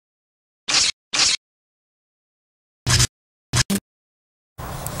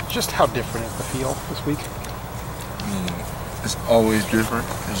Just how different is the feel this week? It's always different.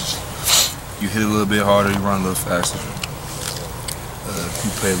 It's just, you hit a little bit harder, you run a little faster.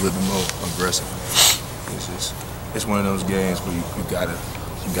 You play a little bit more aggressive. It's one of those games where you gotta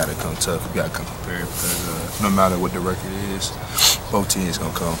come tough. You gotta come prepared because no matter what the record is, both teams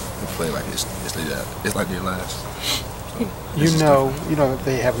gonna come and play like it's like their last. So you know that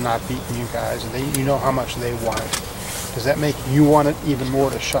they have not beaten you guys, and you know how much they want it. Does that make you want it even more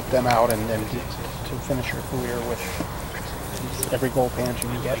to shut them out and to finish your career with every goal panch you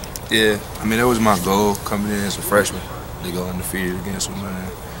can get? Yeah, I mean that was my goal coming in as a freshman to go undefeated against them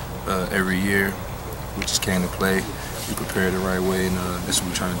every year. We just came to play. We prepared the right way, and this is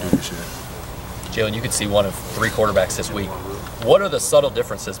what we're trying to do this year. Jalyn, you could see one of 3 quarterbacks this week. What are the subtle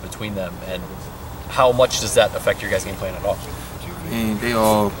differences between them, and how much does that affect your guys' game plan at all? I mean, they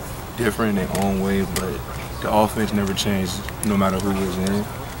all different in their own way, but the offense never changes no matter who is in.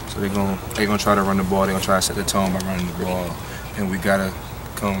 So they're gonna try to run the ball. They're gonna try to set the tone by running the ball, and we gotta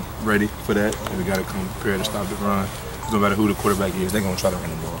come ready for that, and we gotta come prepared to stop the run. No matter who the quarterback is, they're gonna try to run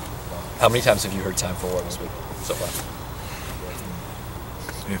the ball. How many times have you heard time for war this week so far?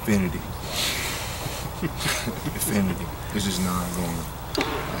 Infinity. Infinity. It's just not going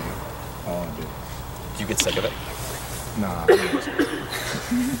like all day. Do you get sick of it? Nah.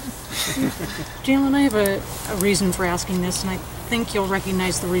 Jalyn, I have a reason for asking this, and I think you'll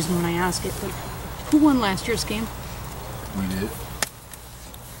recognize the reason when I ask it, but who won last year's game? We did.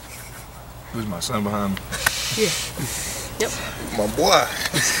 It was my son behind me. Yeah. Yep. My boy.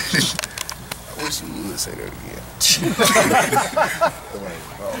 I wish you would say that again.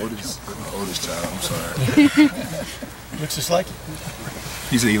 my oldest child, I'm sorry. Looks just like you.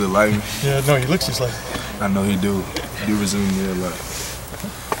 He said he look like me? Yeah, no, he looks just like you. I know he do. He do resume me a lot.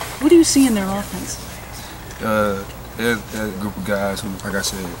 What do you see in their offense? They're a group of guys who, like I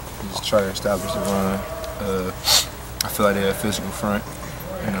said, just try to establish the run. I feel like they're a physical front,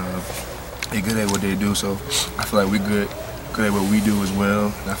 and they're good at what they do. So I feel like we're good at what we do as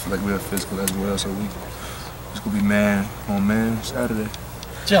well. And I feel like we're physical as well. So it's gonna be man on man Saturday.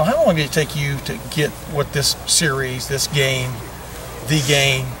 Jill, how long did it take you to get what this series, this game, the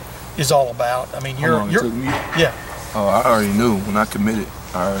game is all about? I mean, How long it took me? Yeah. Oh, I already knew when I committed.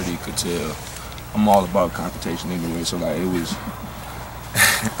 I already could tell. I'm all about competition anyway. So like it was,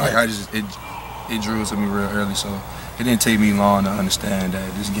 like it drew to me real early. So it didn't take me long to understand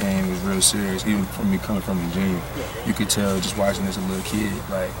that this game is real serious. Even for me coming from Virginia, you could tell just watching as a little kid,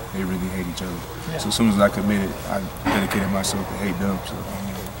 like they really hate each other. Yeah. So as soon as I committed, I dedicated myself to hate them. So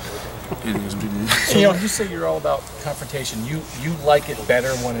it is what it is. So you say you're all about confrontation. You like it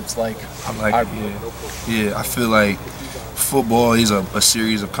better when it's like I like it. Yeah, I feel like football is a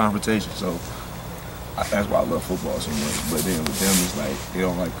series of confrontations. So that's why I love football so much. But then with them, it's like they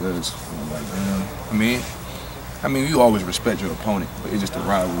don't like us. I'm like, damn. I mean, you always respect your opponent, but it's just a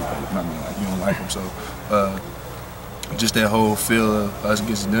rivalry. I mean, like you don't like them, so just that whole feel of us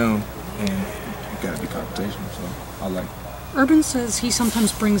against them, and you gotta be confrontational. So I like it. Urban says he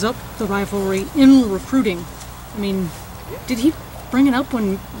sometimes brings up the rivalry in recruiting. I mean, did he bring it up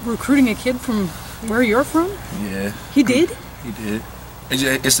when recruiting a kid from where you're from? Yeah. He did? He did.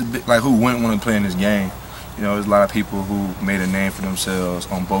 It's a bit like who wouldn't want to play in this game. You know, there's a lot of people who made a name for themselves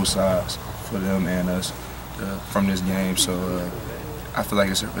on both sides, for them and us, from this game. So I feel like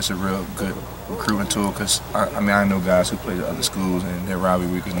it's a real good recruiting tool because I know guys who play at other schools and their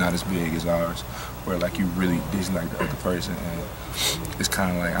rivalry is not as big as ours, where like you really dislike the other person, and it's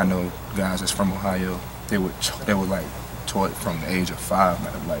kind of like I know guys that's from Ohio, they would like taught from the age of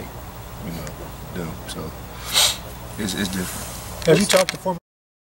 5, like them. So it's different. Have you talked to former